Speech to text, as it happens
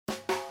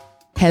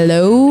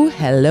Hello,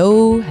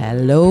 hello,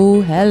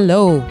 hello,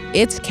 hello.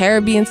 It's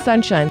Caribbean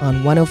Sunshine on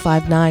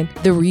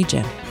 105.9 The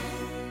Region.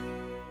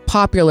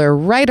 Popular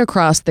right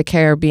across the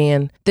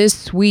Caribbean, this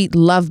sweet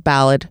love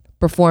ballad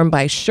performed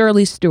by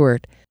Shirley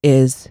Stewart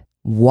is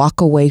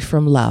Walk Away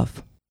from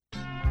Love.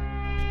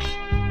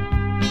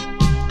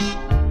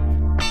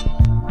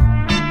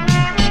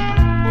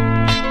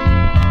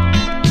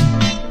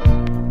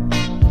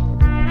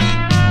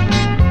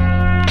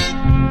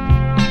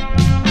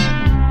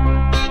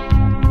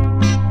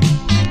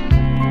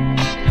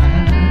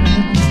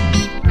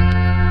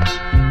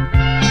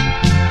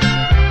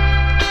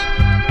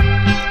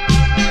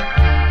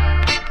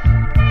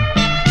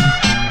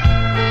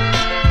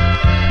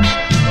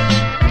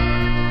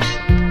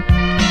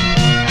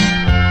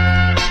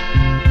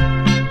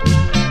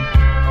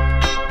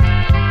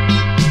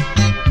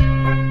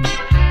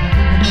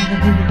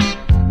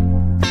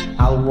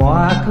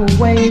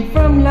 Away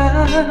from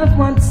love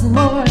once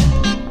more,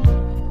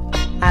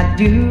 I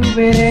do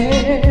it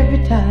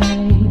every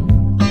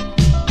time.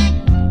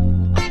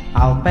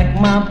 I'll pack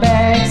my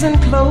bags and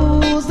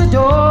close the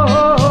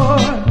door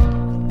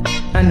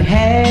and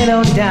head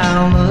on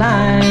down the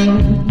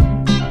line.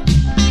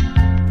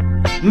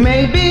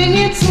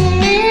 Maybe it's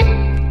me,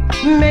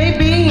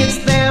 maybe it's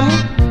them,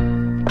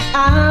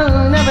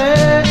 I'll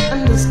never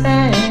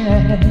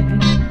understand.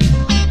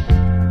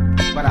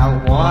 But I'll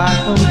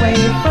walk away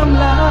from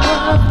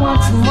love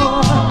once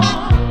more,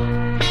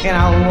 and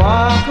I'll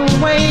walk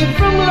away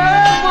from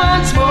love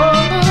once more,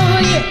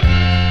 yeah.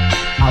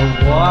 I'll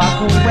walk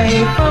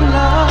away from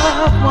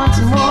love once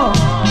more,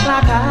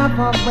 like I've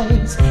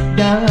always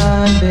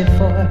done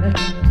before.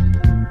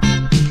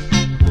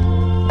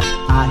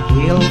 I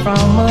hail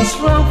from a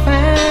strong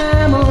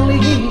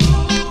family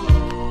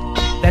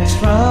that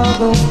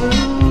struggled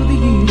through the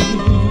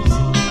years.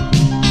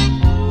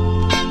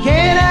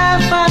 Can I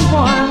find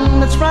one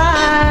that's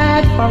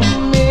right for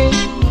me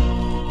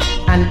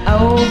and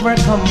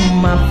overcome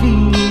my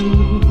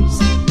fears?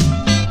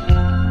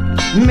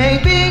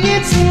 Maybe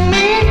it's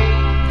me,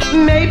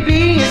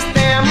 maybe it's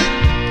them,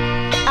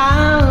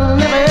 I'll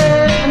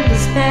never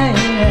understand.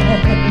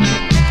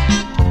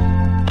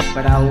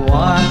 But I'll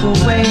walk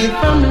away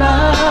from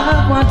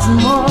love once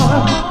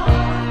more,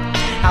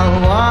 I'll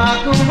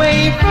walk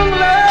away from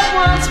love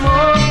once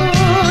more,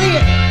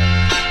 yeah.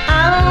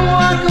 I'll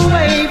walk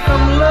away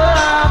from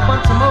love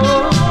once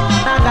more,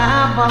 like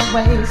I've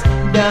always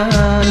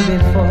done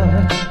before.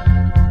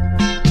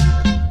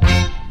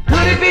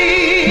 Could it be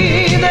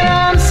that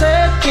I'm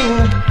searching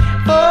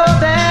for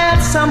that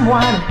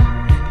someone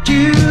to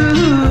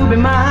be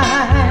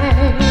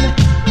mine?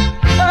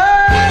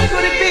 Or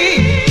could it be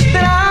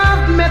that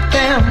I've met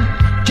them,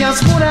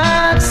 just won't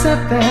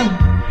accept them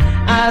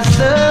as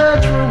the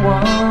true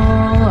one?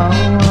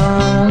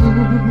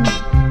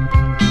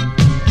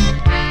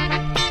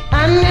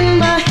 And in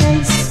my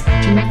haste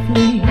to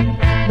flee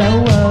the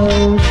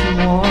world she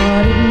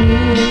wanted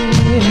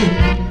me,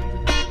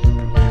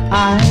 I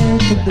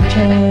took the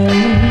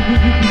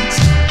chance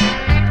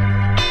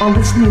on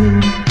this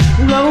new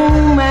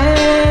romance.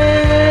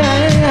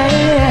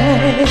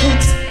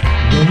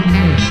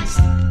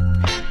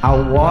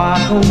 I'll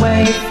walk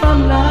away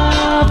from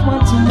love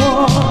once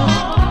more,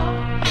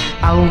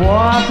 I'll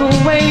walk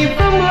away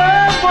from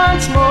love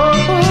once more,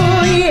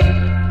 yeah.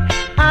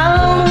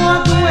 I'll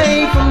walk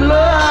away from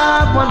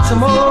love once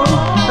more,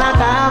 like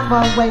I've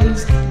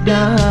always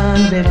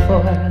done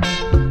before.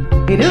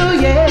 You do,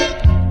 yeah.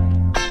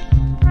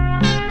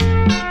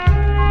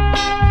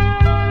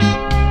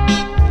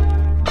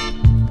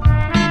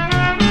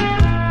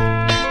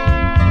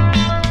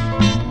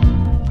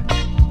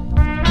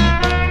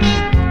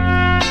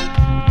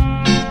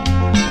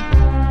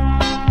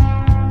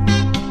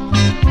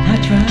 I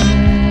tried.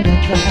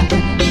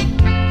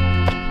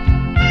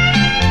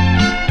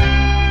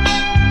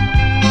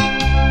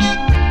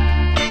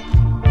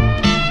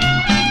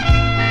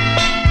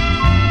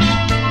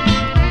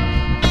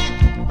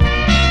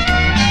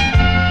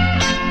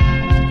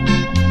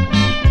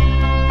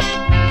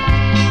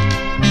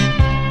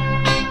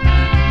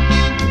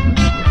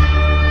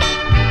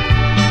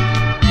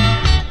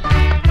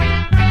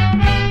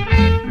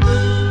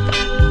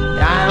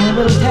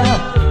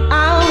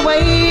 I'll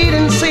wait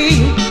and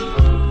see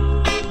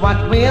what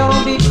will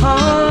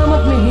become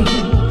of me.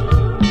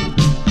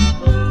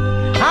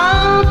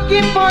 I'll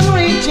keep on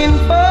reaching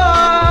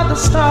for the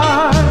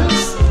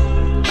stars,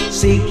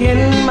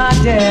 seeking my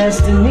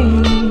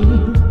destiny.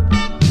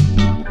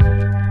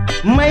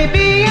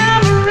 Maybe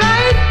I'm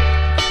right,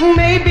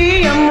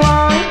 maybe I'm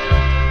wrong,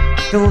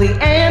 till the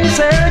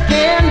answer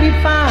can be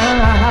found.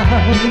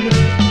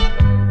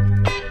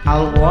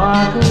 I'll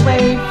walk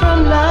away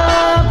from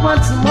love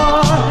once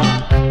more,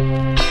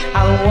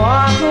 I'll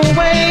walk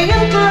away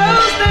and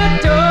close that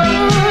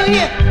door,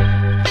 yeah.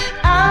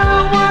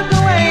 I'll walk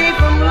away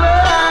from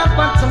love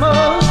once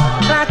more,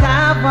 like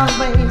I've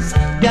always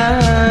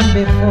done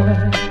before.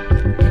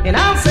 And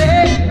I'll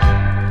say,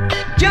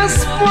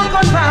 just walk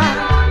on by,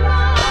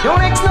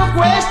 don't ask no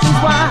questions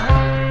why.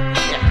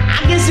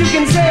 I guess you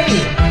can say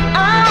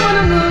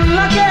I'm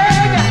unlucky,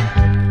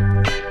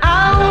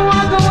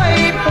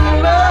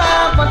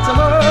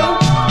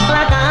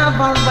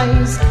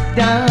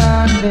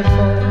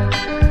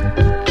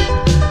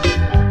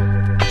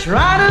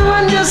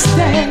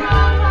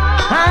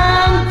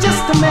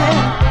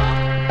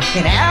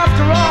 And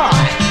after all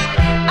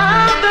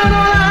I've done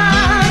all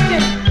I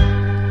can.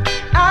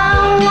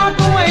 I'll walk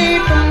away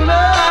from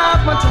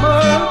love once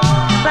more,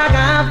 like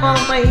I've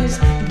always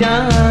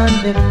done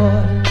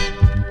before.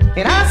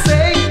 And I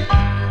say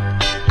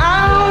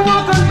I'll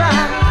walk on by,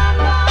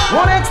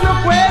 won't ask no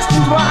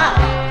questions why.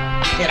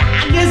 And I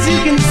guess you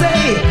can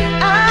say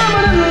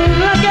I'm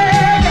unlucky.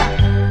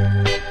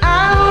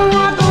 I'll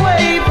walk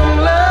away from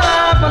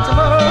love once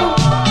more,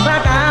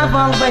 like I've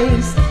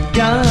always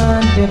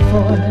done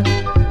before.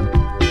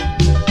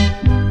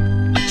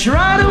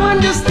 Try to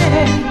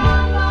understand,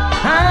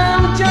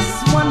 I'm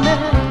just one man.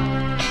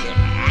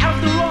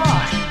 After all,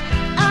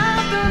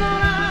 I've done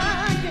all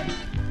I can.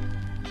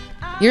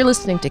 You're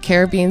listening to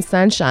Caribbean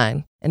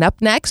Sunshine. And up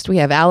next, we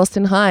have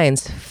Alison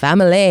Hinds,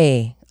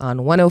 Famalay, on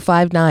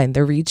 105.9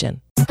 The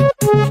Region.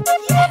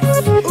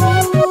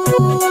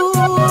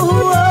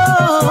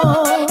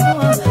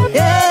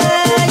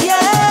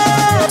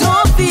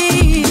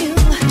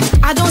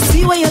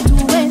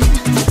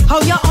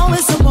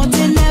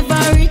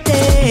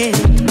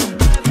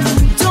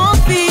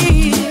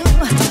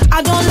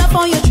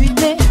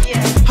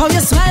 How you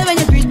smile when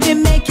you greet me,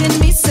 making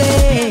me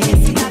say,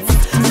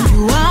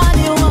 you are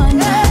the one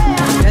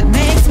that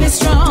makes me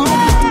strong.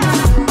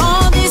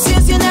 All these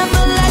years you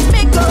never let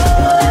me go.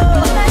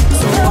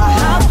 So I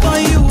have for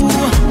you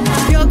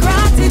your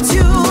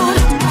gratitude.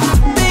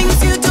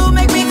 Things you do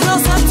make me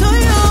closer to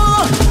you.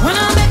 When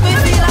I make me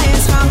feel like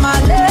it's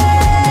family.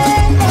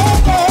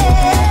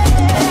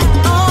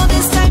 All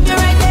this time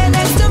you're right there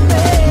next to me.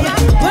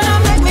 When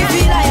I make me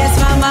feel like it's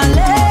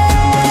family.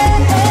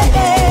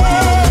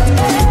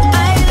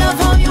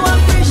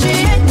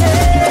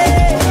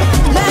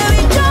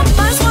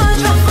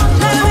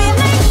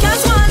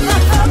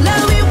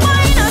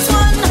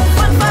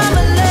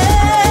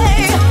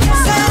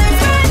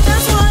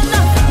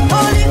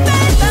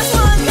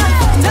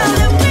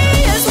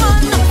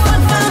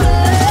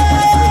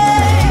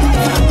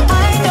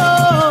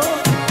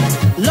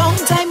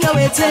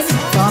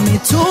 For me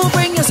to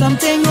bring you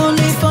something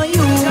only for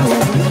you.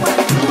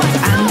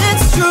 And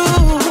it's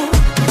true,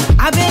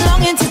 I've been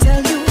longing to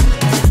tell you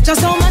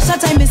just how much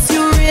that I miss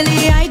you,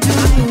 really I do.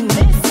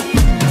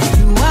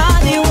 You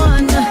are the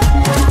one that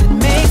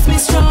makes me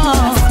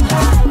strong.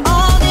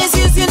 All these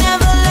years you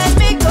never let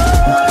me go.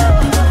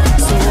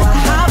 So I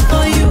have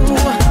for you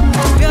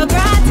your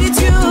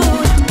gratitude.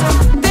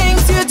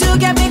 Things you do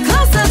get me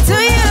closer to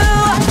you.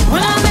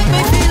 When I make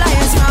me feel like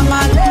it's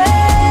family.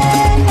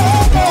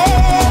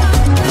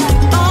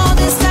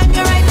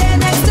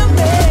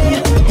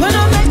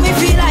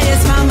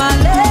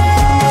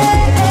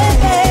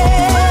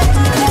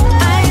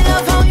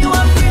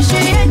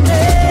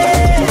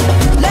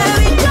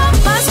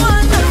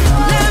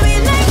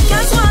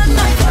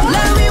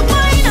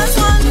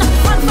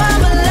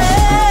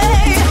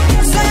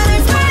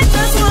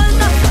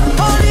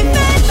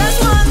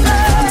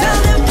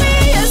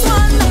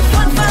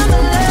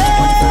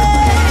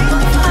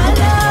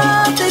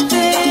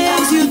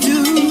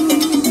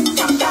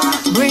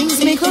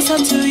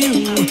 To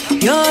you,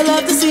 your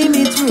love to see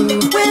me through.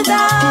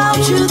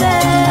 Without you,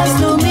 there's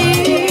no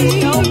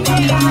me.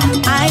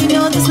 I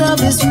know this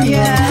love is real.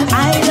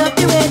 I love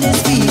the way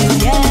this feels.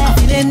 Yeah,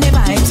 feeling the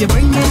vibes you're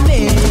bringing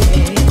me.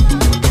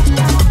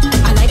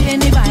 I like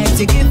any vibes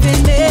you're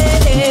giving me.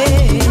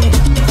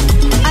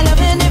 I love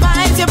any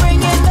vibes you're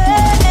bringing me.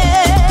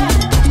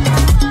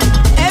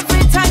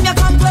 Every time you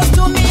come close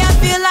to me, I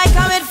feel like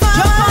I'm in fun.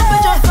 Jump up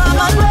with your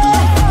family.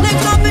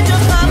 Link up with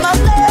your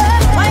family.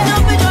 Wind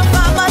up with your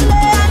family.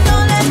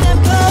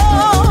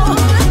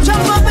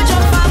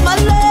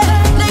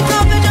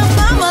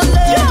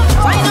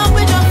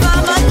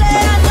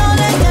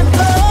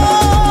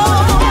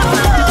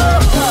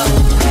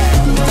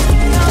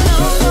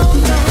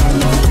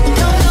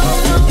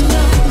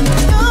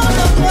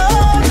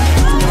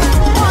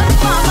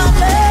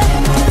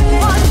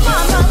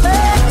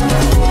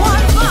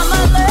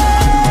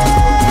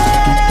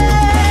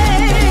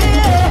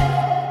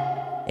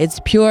 It's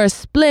Pure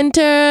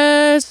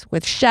Splinters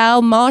with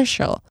Shal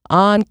Marshall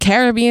on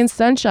Caribbean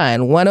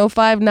Sunshine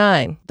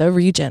 105.9 The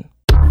Region.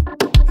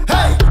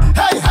 Hey,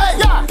 hey, hey,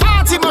 yeah.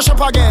 Party mash up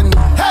again.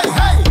 Hey,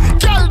 hey,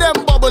 girl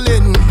them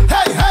bubbling.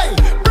 Hey, hey,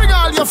 bring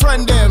all your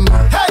friend them.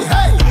 Hey,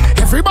 hey,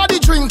 everybody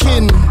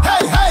drinking.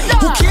 Hey, hey, yeah.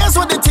 Who cares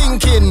what they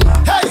thinking?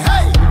 Hey,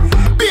 hey,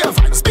 beer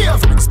vibes, beer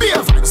vibes,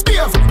 beer vibes,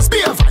 beer vibes,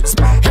 beer vibes.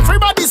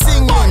 Everybody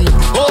singing.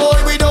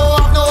 Oh, we don't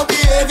have no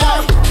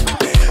behavior.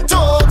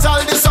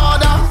 Total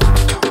disorder.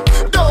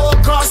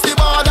 Don't cross the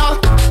border.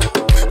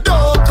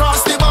 Don't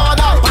cross the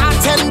border.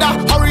 Bartender,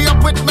 hurry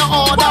up with my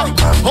order.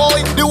 Oh,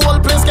 the whole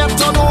place get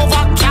turned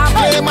over. Can't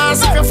play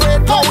mass if you're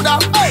afraid powder.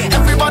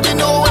 Everybody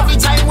know every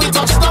time we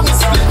touch down it's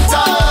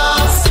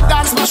Splinters.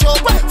 That's my show.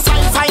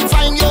 Fine, fine,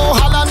 fine, yo,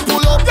 Holland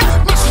pull up.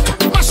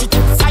 Mash it,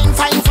 fine,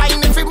 fine,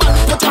 fine. Every man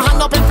put your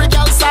hand up, every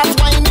girl start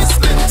whining. It's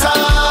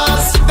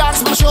Splinters.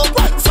 That's my show.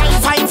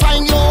 Fine, fine,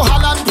 fine, yo,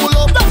 Holland pull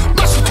up.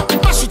 Mash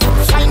it,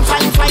 fine,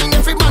 fine, fine.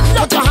 Every man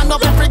put your hand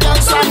up, every girl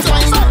start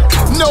whining.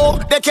 No,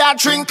 they can't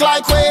drink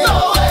like we.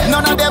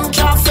 None of them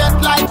can't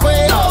fed like we.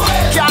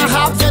 Can't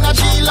have dinner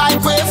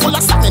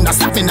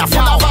stamina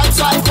full of vibes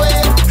like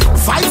wave.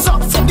 Vibes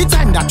up from the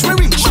time that we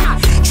reach.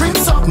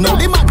 Drinks up, now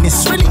the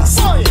madness release.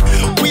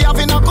 We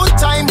having a good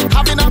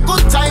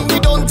time, we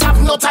don't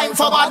have no time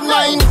for bad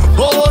mind.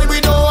 Boy,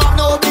 we don't have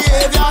no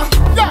behavior.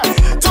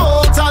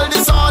 Total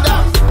disorder.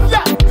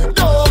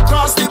 Don't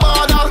cross the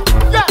border.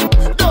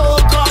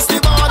 Don't cross the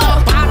border.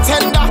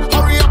 Bartender,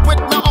 hurry up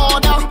with my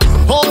order.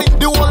 Boy,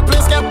 the whole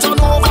place get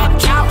turned over.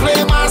 Can't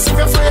play massive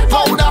afraid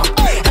powder.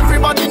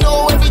 Everybody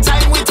know every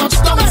time we touch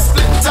down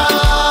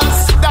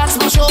Splinters. That's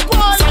my show.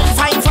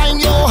 Fine,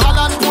 yo,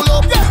 Holland pull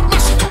up.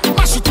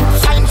 Mash it,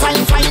 fine.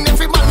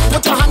 Every man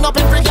put your hand up,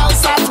 every girl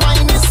start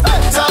whining.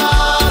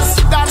 Splinters.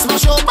 That's my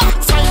show.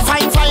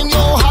 Fine,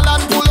 yo,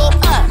 Holland pull up.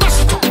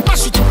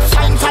 Mash it,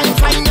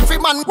 fine. Every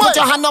man put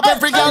your hand up,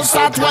 every girl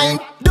start whining.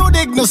 Do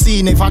dig no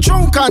scene if a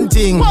drunk and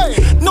thing.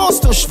 No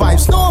stush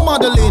vibes, no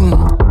modeling.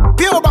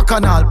 Pure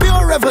bacchanal,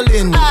 pure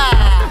reveling.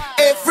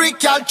 Every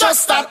girl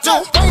just start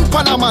to wine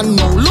Panaman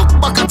now, look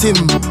back at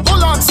him.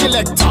 Hold on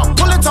selector,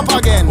 pull it up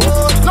again.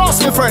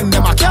 Lost my friend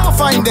them, I can't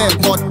find them.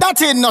 But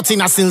that ain't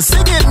nothing, I still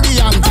singing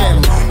the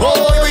anthem.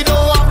 Oh, we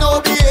don't have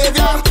no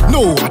behavior.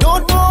 No, I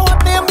don't know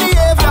what name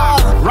behavior.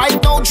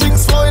 Right now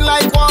drinks flowing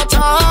like water.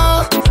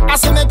 I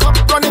see my cup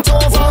run it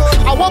over.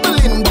 I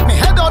wobbling, but my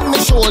head on my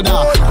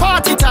shoulder.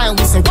 Party time,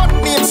 we say what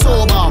name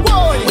sober.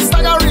 We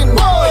staggering,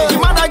 we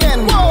mad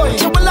again,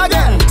 trouble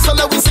again. So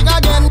let we sing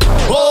again.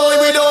 Boy,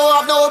 we don't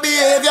have no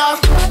behavior.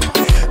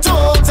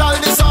 Total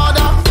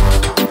disorder.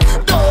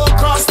 Don't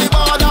cross the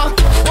border.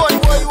 Boy,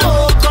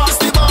 don't cross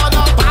the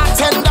border.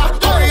 Bartender,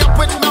 hurry up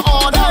with my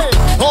order.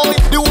 Boy,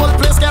 the whole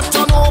place get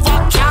turned over.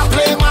 Can't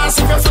play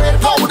massive afraid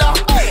powder.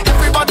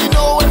 Everybody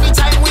know every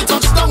time we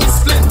touch down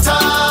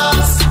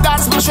Splinters.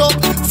 That's my show.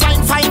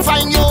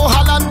 Fine, yo,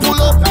 Holland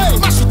pull up.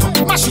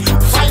 Mash it,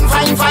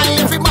 fine.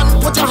 Every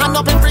man put your hand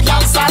up, every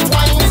girl start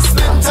whining.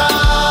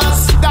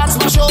 Splinters. That's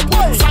my show.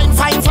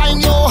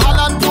 Fine, yo,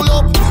 Holland pull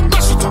up.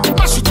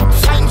 Mash it,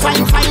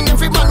 fine.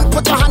 Every man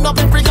put your hand up,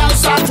 every girl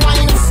start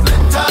whining.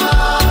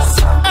 Splinters.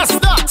 That's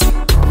that.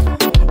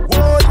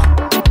 Word.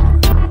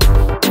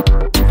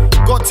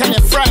 Go tell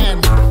your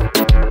friend.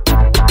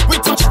 We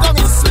touch down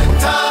in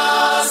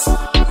Splinters.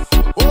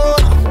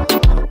 Word.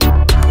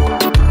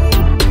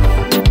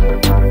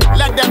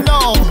 Let them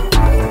know.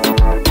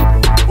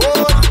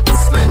 Word.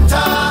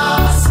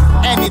 Splinters.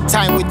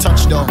 Anytime we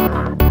touch down.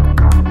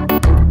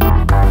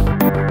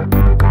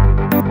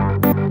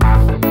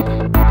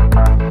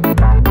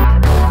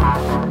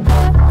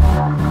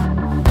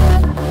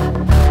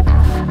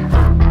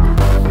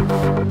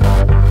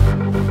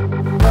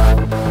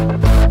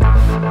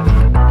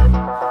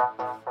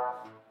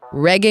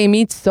 Reggae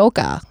meets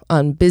soca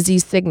on Busy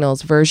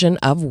Signal's version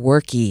of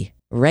Workie,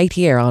 right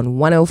here on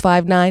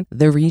 105.9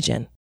 The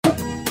Region.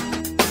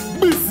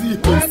 Busy.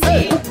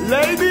 Hey,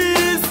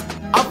 ladies,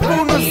 I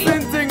found the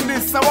same thing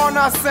this, I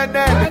wanna say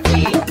that.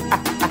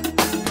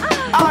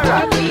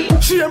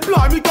 Alright, she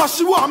employ me cause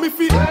she want me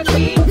fit.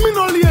 Me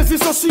no lazy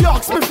so she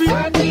asks me fit.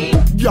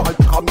 Y'all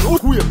come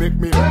out way make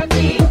me.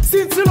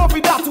 Since she love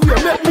it that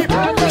way make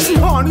me. She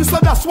horny so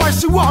that's why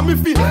she want me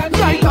fit.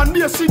 Night and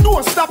day she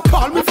don't stop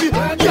call me fit.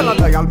 Yellow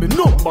dial me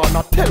number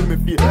not tell me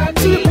fit.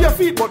 She pay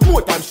feet but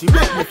more time she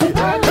make me fit.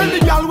 Any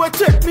girl will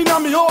check me now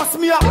me horse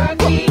me up.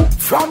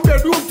 From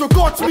bedroom to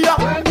coach me up.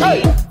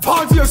 Hey,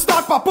 falls here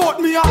start pop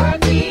me up.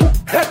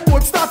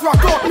 Headboard start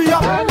rock out me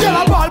up.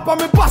 Yellow ball for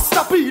me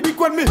pasta pedic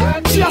when me.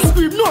 She a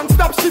scream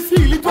non-stop, she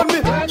feel it when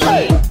me.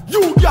 Hey,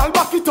 you girl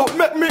back it up,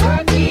 make me.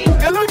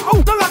 Hello, out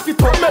and lock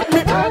it up, make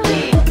me.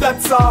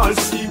 That's all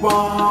she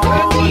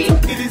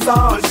wants. It is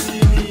all she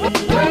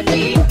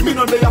needs. Me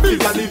know they a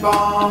figure live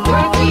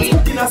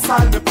in a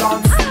sign the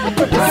plan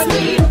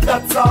see.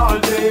 That's all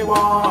they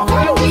want.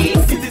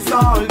 It is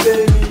all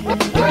they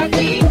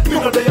need. Me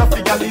know they a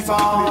figure live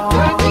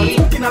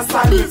in a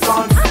sign the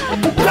plan see.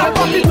 Girl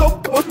back it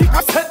up, but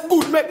I said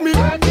good, make me.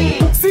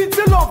 Since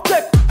you love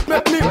tech,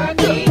 make me.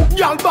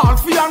 Y'all ball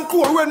free and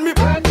core when me.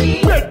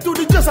 Bed to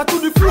the dresser to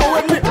the floor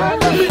when me.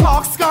 Me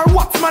ask her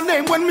what's my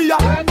name when me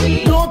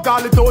no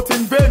call it out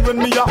in vain when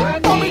me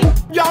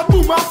y'all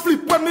boom and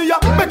flip when me make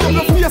up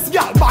your face,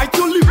 y'all bite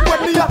your lip when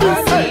me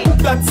hey,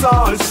 that's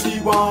all she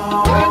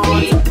wants.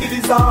 It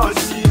is all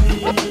she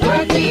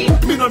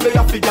needs. Me know they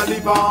a figure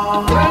live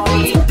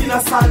in a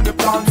sign the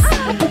plan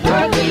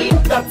see.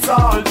 That's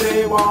all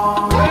they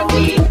want.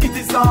 It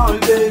is all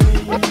they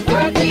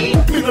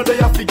need. Me know they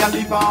a figure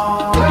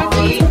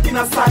live in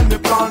a sign the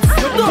plan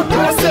see. You don't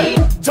know say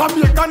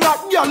Jamaica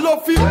not girl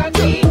love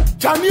it.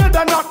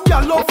 Canada not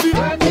girl love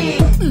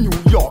it.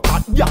 New York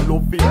at girl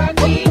love it.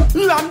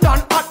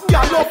 London at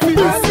girl love it.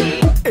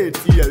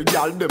 ATL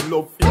girl them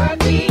love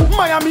it.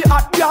 Miami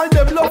at girl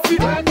them love it.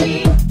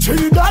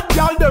 Trinidad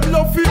girl them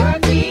love it.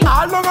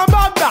 All long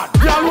about that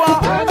girl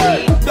want.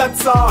 Hey,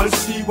 that's all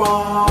she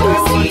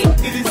wants.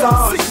 It is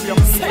all she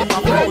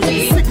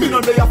needs. Me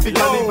know they a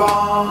figure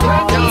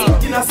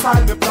live in a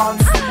sign the plan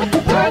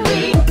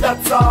see.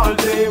 That's all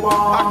they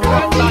want.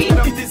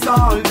 It is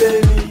all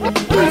they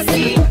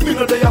need. Me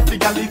know they a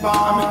figure live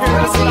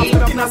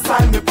in a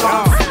sign the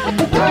plan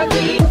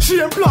see. She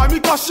employ me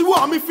cause she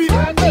want me fit.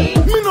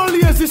 Me no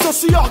lazy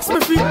so she asks me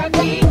fi.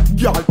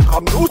 Girl,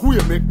 come no way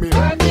make me.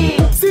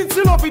 Since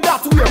she love it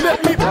that way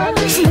make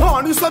me. She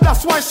horny so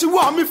that's why she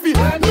want me fi.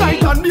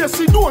 Night and day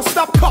she don't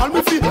stop call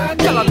me fi.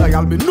 Girl a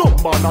dial me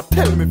number not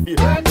tell me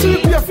fi. She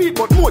pay feet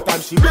but more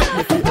time she make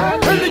me fi.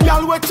 Any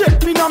girl will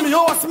check me now me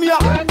house me a.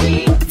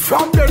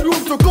 From the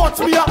room to gut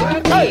me a.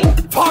 Hey,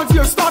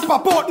 fancy start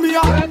pop out me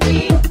a.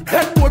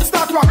 Headboard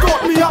start rock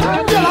out me a.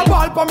 Girl a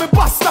ball pa me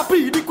basta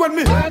pedic when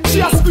me. She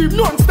a scream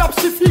non-stop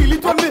she feel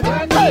it when me.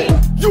 Hey,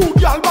 you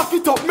girl back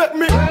it up make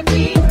me.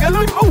 Girl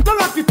I'm out and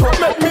lock it up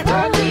make me.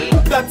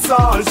 That's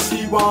all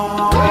she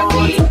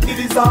wants. It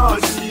is all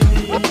she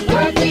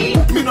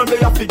needs. Me know they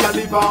have to get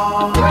live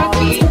on.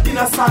 In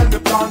a sign the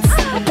plan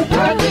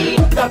see.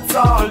 That's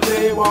all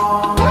they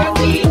want.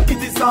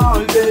 It is all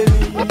they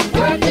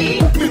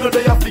need. Me know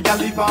they have to get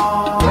live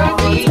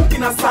on.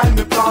 In a sign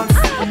the plan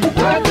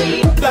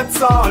see.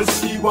 That's all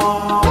she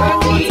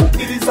wants.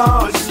 It is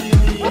all she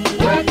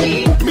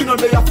needs. Me know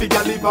they have to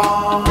get live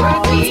on.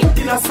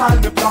 In a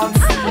sign the plan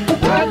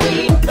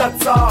see.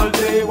 That's all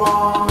they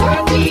want.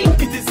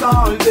 It is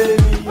all they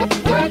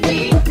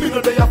need. Me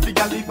know they have to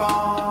get live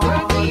on.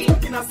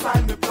 In a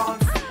sign the plan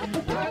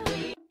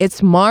see.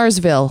 It's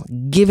Marsville,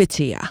 Give It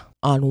To Ya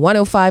on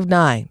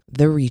 105.9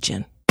 The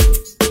Region.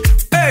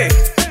 Hey,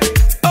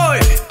 oi,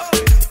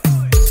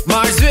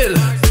 Marsville,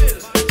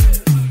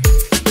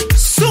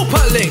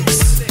 Super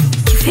Links.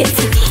 Give it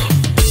to me.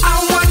 I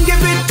want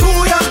give it to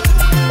ya.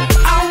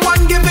 I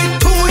want give it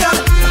to ya.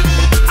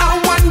 I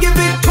want give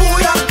it to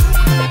ya.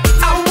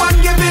 I want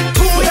give it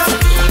to ya.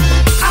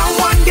 I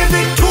want give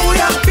it to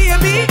ya,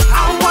 baby. I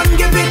want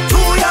give it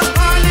to ya,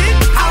 darling.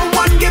 I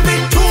want give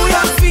it to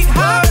ya,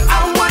 sweetheart. I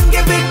want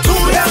give it to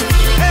ya.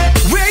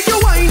 Where you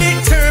whine it,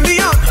 turn me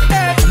on.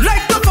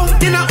 Like the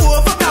fountain I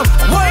overcome.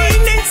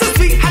 Whining so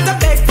sweet, had to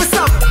beg for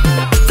some.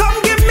 Come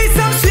give me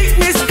some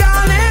sweetness,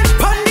 darling.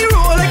 Pon the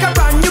roll like a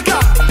brand new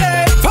car.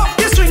 Pop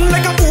your string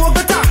like a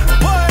Bogota.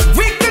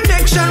 Weak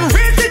connection,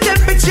 raise the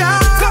temperature.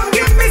 Come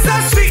give me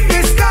some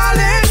sweetness,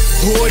 darling.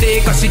 Hold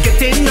it, cause she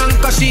getting on,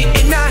 cause she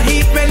in a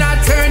heat when I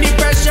turn the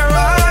pressure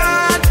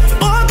on.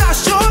 Oh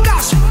gosh,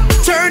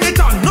 turn it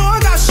on, oh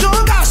gosh,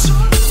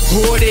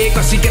 hold it,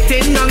 cause she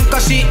getting on,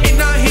 cause she in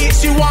a heat,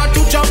 she want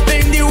to jump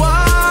in the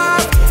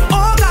water.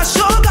 Oh gosh,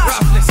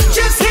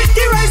 just hit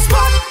the right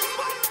spot.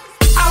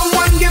 I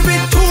want give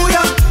it to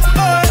ya.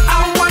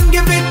 I want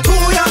give it to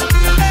ya.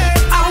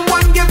 I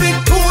want give it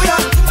to ya.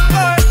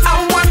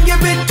 I want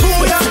give it to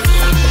ya.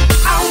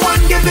 I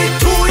want give it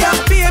to ya,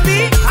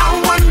 baby. I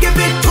want give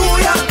it to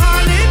ya,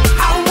 honey.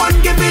 I want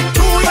give it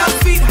to ya,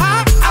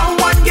 sweetheart. I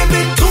want give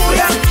it to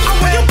ya. I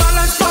want you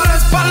balance,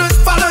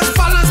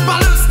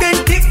 then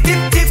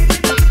tip.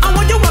 I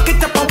want you walk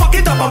it up, walk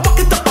it up, walk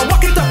it up,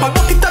 walk it up,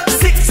 walk it up,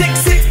 sick.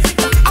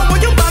 I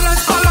want you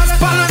balance,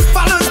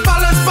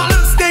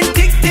 then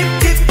tip.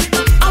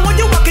 I want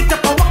you walk it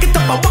up, walk it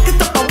up, walk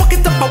it up, walk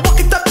it up, walk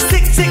it up,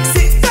 sick.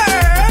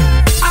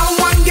 I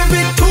want give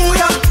it to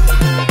ya.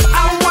 I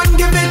want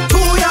give it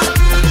to ya.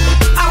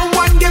 I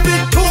want give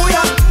it to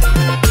ya.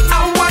 I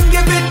want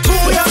give it to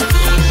ya.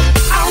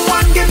 I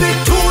want give it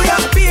to ya,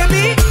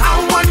 baby. I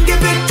want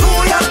give it to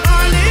ya,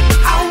 darling.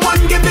 I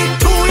want give it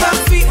to ya,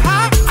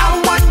 sweetheart.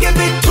 I want give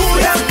it to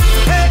ya.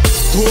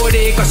 Hold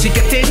it, cause she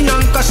getting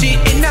on, cause she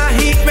in a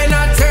heat when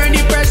I turn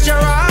the pressure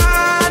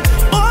on.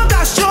 Oh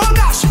gosh,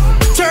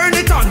 turn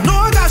it on,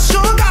 oh gosh.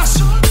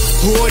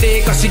 Hold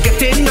it, cause she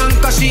getting on,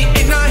 cause she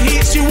in a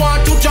heat, she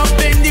want to jump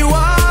in the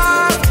water.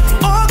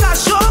 Oh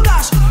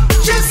gosh,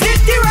 just hit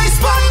the right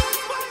spot.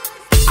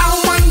 I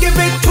want give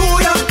it to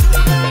ya.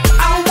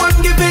 I want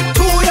give it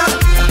to ya.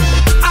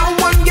 I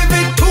want give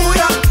it to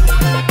ya.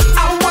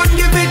 I want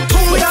give it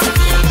to ya.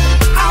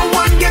 I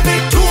want give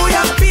it to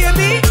ya,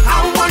 baby.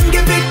 I want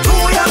give it to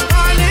ya,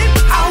 darling.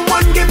 I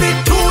want give it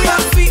to ya,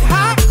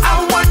 sweetheart.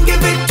 I want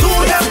give it to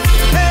ya.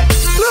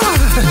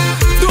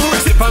 Don't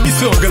rest it for me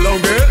so long,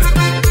 girl.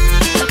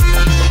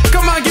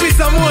 Come on, give me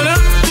some more, huh?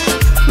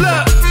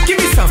 Look, give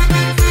me some.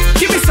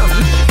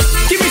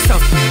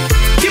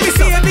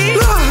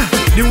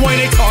 The wine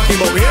they talking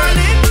about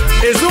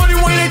here is the only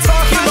wine they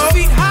talking about.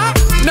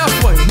 Not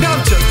wine,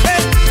 not just.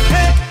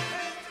 Hey.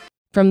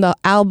 From the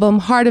album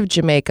Heart of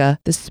Jamaica,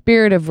 The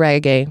Spirit of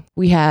Reggae,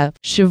 we have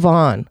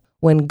Chevaughan,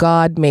 When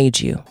God Made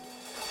You.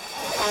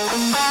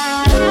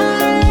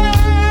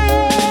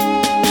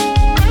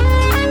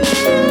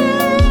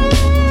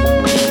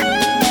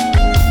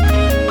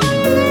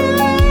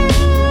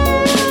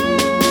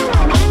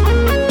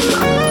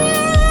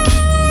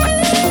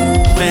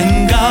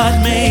 When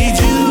God made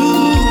you,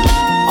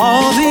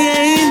 all the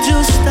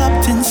angels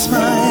stopped and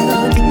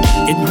smiled.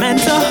 It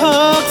meant a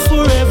hug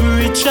for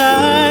every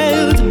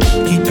child.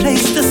 He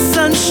placed the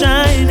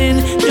sunshine in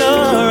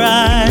your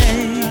eyes.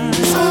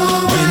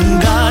 When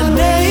God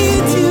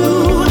made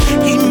you,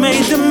 He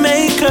made the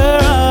maker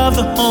of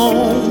the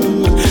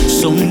home,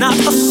 so not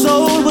a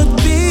soul would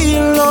be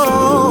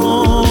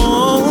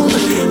alone.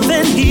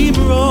 Then He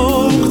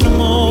broke the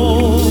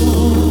mold.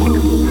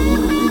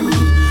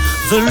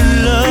 The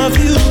love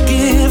you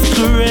give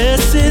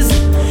caresses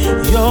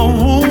your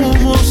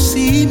womb will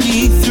see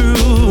me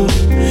through.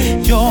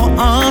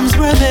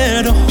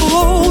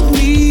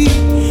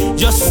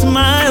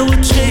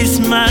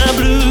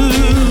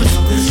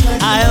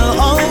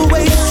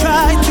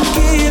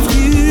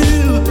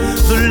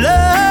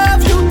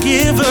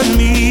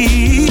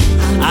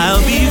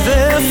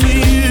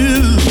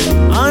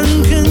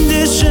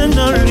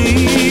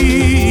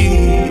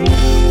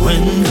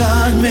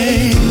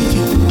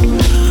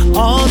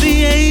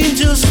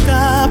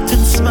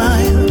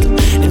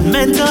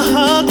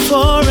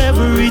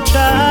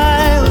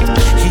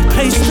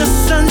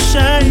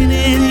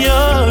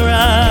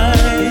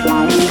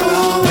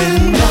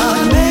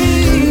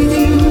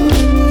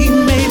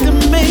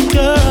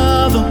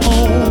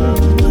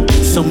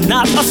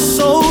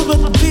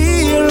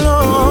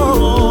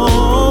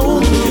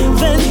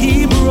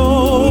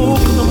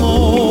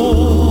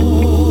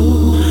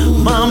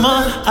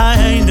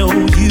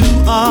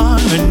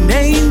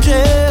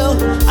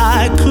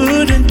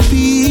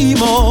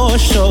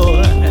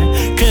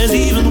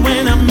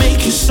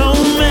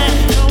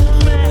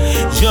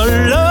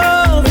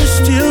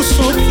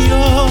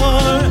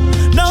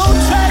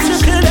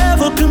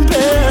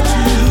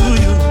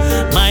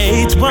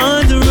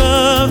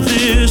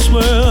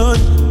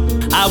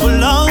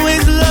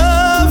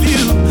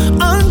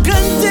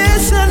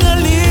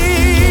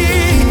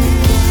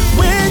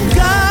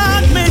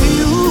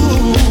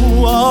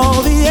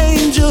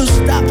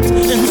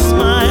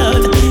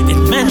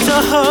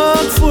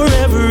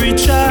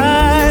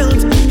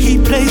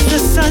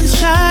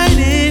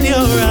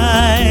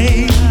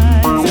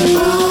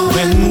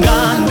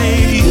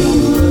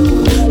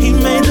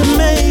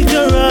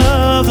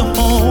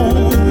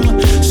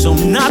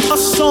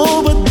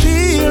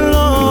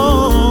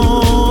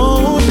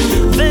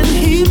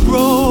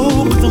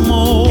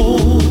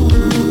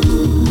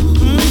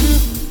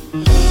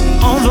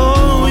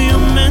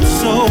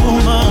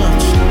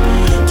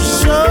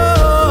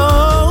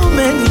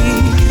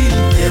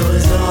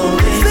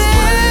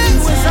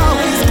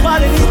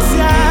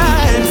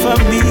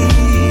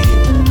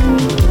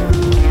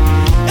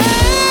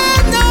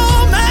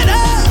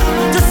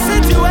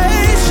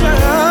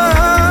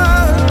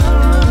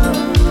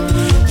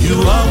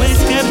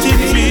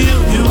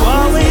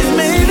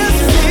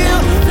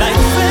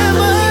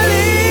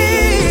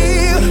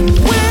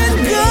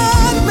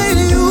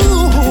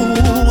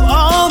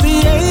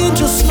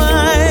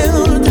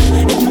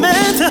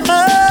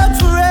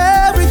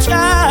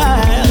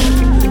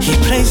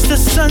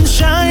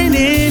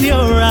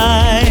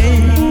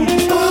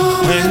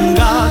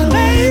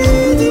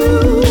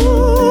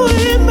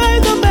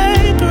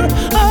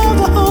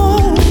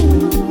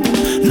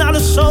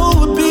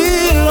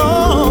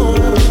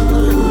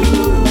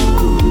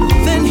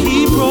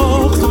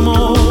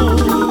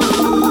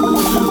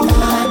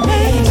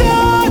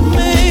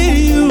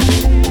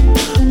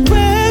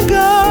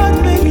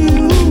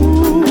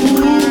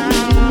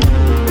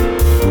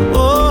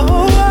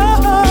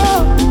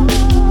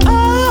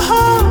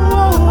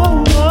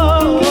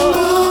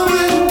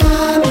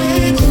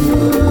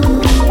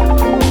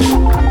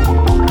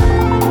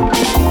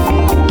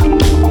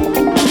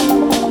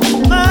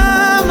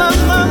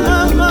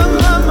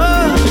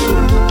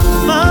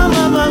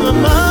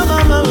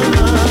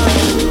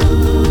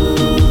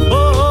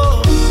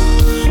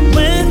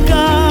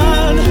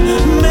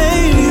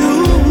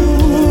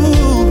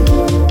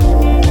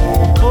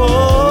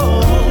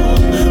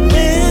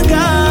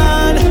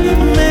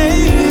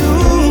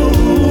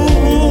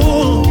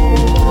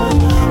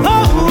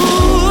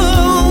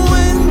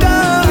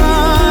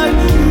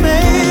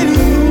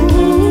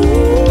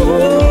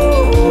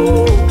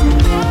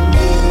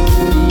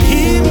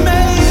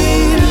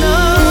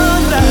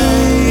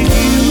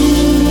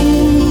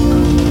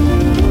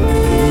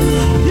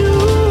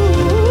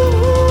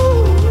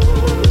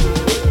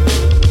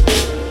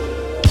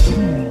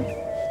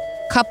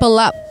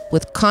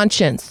 with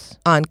Konshens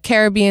on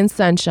Caribbean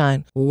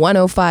Sunshine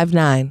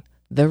 105.9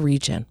 The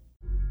Region.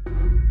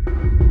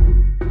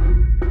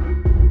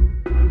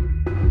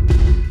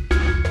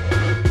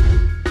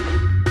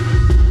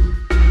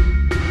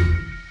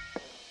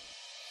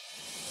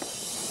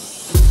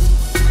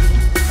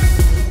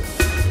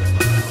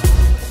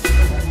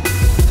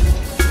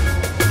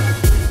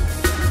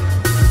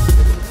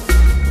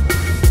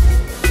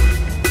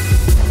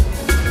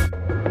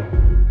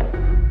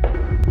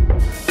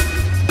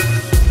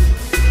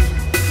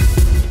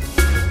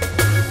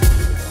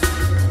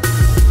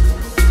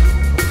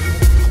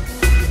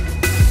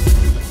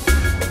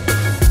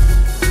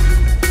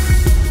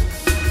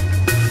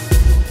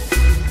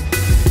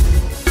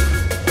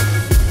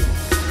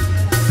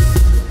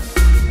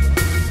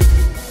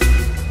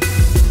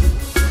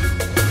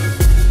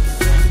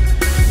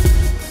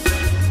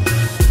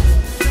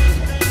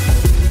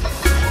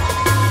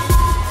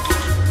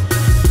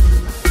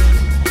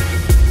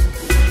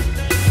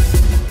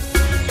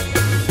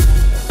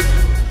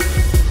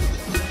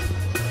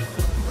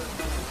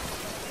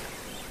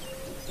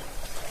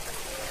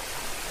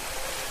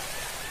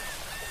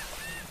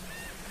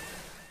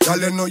 Girl,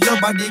 you know your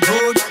body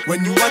good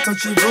when you want to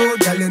touch the road.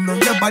 Girl, you know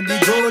your body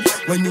good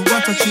when you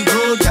want to touch the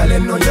road. Girl, you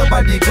know your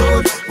body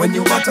good when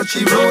you want to touch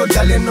the road.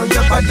 Girl, you know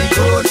your body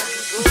good.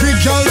 Big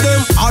girl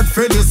them hot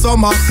for the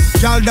summer.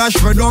 Girl dash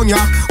for down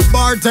ya.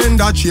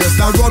 Bartender chase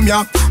the rum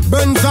ya.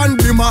 Benz and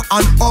Beamer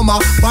and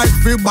Hummer. Bike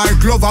free bike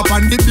glove up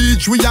on the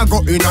beach. We a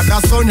go in at the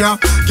sun ya.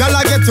 Girl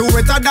I get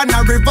wetter than a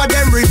river.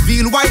 Them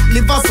reveal white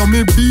liver. So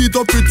me beat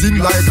up it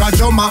in like a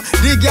drummer.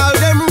 The girl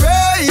them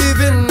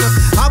raving.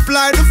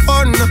 Apply the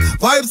fun.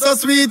 Vibes so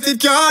sweet it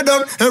can't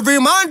done. Every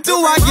man to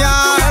a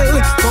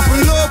girl.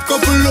 Couple up,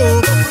 couple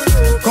up.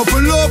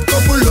 Couple up,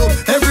 couple up.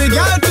 Every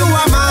girl to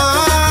a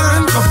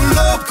man. Couple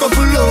up,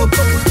 couple up.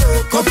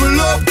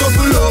 Couple up,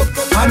 couple up.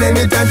 And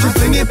anytime she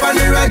fling it on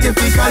the right, if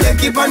you call it,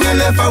 keep on your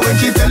left. And when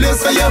she tell you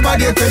say your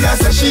body, tell her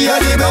say she a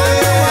the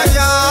best.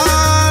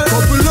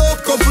 Couple up,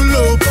 couple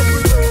up.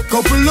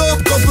 Couple up,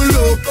 couple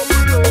up.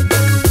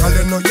 Girl,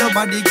 you know your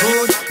body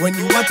good when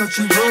you want to touch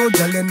the road.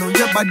 Girl, you know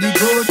your body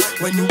good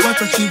when you want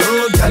to touch the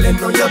road. Girl, you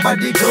know your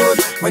body good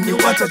when you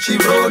want to touch the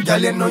road. Girl,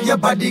 you know your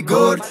body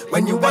good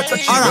when you want to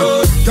touch the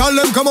road. Girl,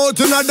 them come out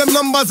in them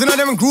numbers, in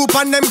them group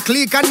and them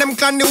clique and them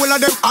clan, the whole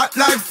of them hot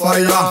like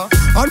fire.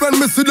 And when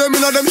me see them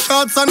in them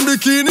shorts and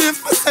bikini,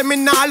 if me say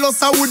me nah lost,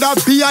 I woulda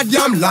be a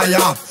damn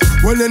liar.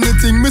 Well,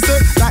 anything me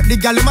say, like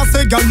the gal them a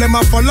say, gal them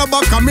a follow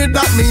back on me,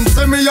 that means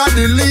say me a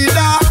the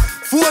leader.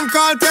 Phone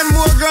call 10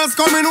 more girls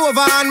coming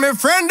over, and my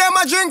friend them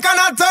a drink and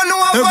a turn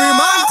over. Every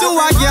man to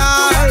a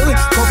girl.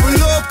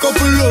 Couple up,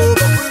 couple up.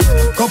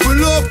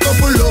 Couple up,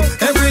 couple up.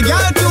 Every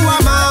girl to a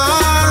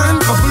man.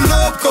 Couple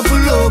up,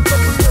 couple up.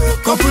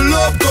 Couple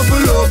up,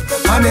 couple up.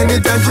 And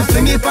anytime she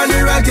fling it on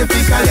the right, if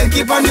you call it,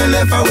 keep on the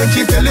left. And when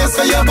she tell you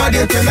say your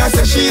body, tell her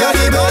say she a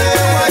the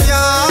best.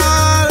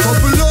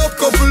 Couple up,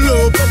 couple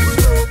up.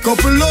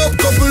 Couple up,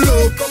 couple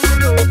up.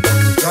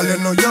 Girl, you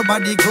know your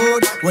body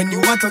good when you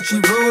want to touch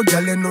the road.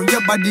 Girl, you know your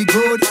body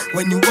good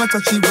when you want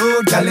to touch the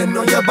road. Girl, you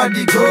know your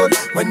body good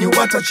when you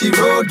want to touch the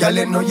road. Girl,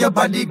 you know your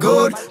body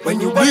good when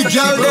you want to touch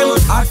the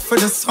road. Hot for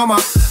the summer.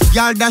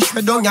 Girl, dash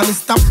me down ya.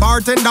 Mr.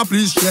 Bartender,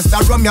 please chase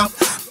the rum ya.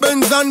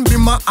 Benz and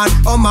Beamer and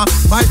Hummer.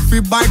 Bike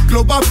free bike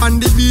club up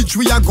on the beach.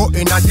 We are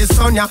going at the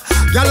sun ya.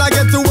 Girl, I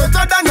get to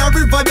wetter than a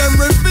river. Them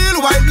reveal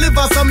white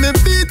liver. So me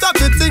beat up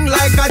the thing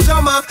like a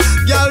drummer.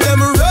 Girl,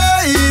 them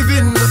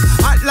raving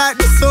hot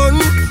like the sun.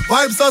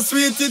 Vibes so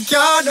sweet it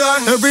can't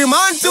done. Every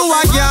man to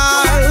a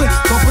girl.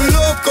 Couple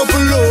up,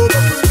 couple up.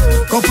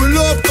 Couple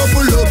up,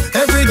 couple up.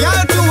 Every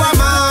girl to a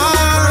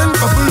man.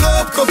 Couple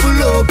up, couple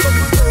up.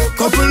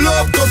 Couple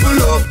up, couple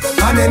up.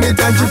 And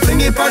anytime she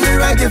fling it on the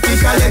right, if you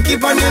call it,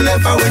 keep on the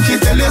left. And when she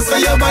tell you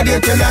say your body,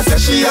 tell her say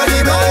she a the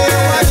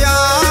best.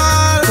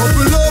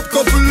 Couple up,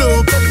 couple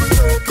up.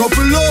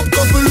 Couple up,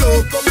 couple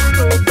up.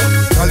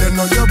 Girl, you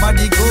know your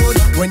body good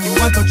when you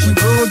want to touch the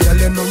road. Girl,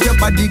 you know your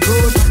body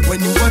good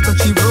when you want to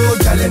touch the road.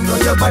 Girl, you know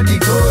your body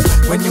good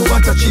when you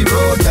want to touch the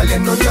road. Girl, you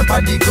know your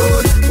body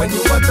good when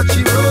you want to touch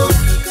the road.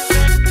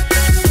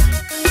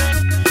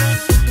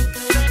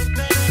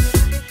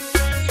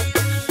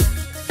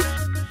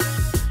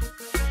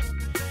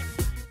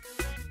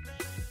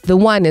 The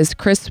one is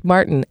Chris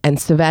Martin and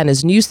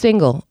Savannah's new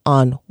single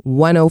on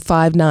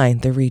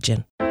 105.9 The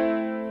Region.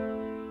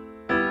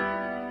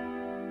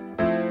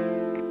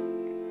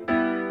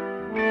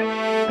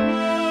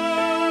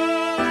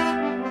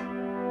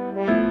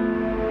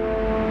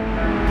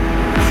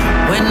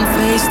 When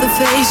face to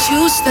face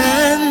you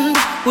stand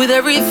with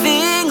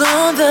everything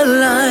on the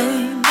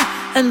line,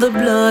 and the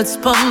blood's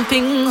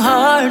pumping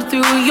hard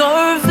through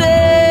your veins,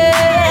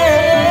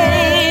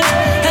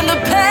 and the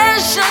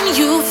passion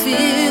you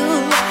feel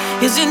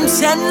is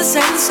intense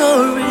and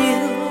so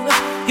real.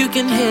 You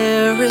can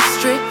hear it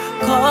straight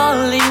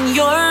calling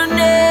your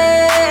name.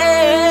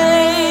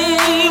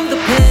 The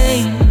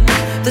pain,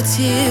 the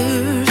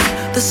tears,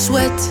 the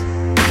sweat,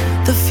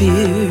 the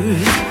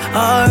fears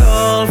are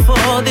all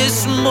for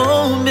this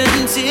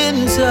moment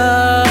in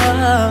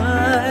time.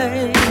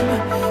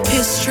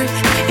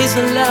 is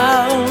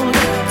allowed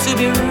to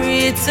be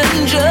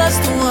written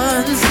just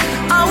once.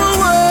 Our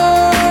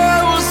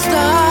world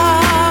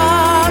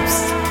stops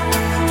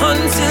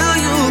until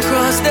you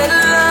cross that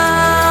line.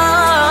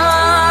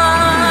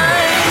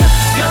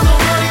 You're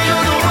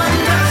the one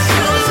that's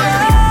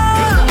chosen.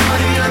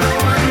 You're the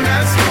one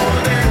that's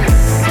golden.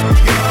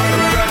 You're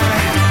the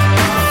bride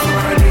of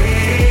our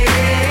nation.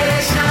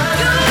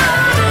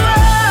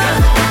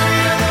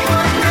 You're the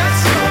one that's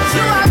chosen.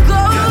 You are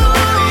golden.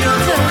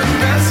 You're the one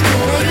that's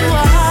golden. You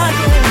are.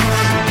 You're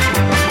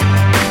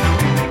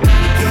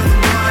the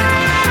one.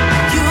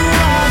 You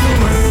are the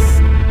one.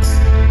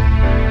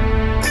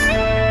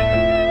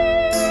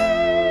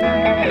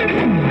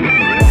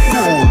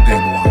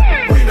 Golden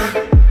one,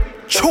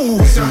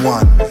 chosen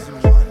one.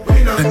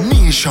 The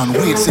nation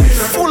waits in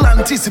full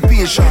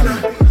anticipation.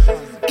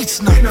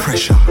 It's not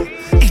pressure,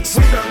 it's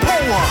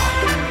power.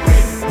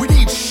 With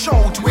each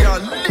shout we are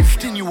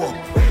lifting you up.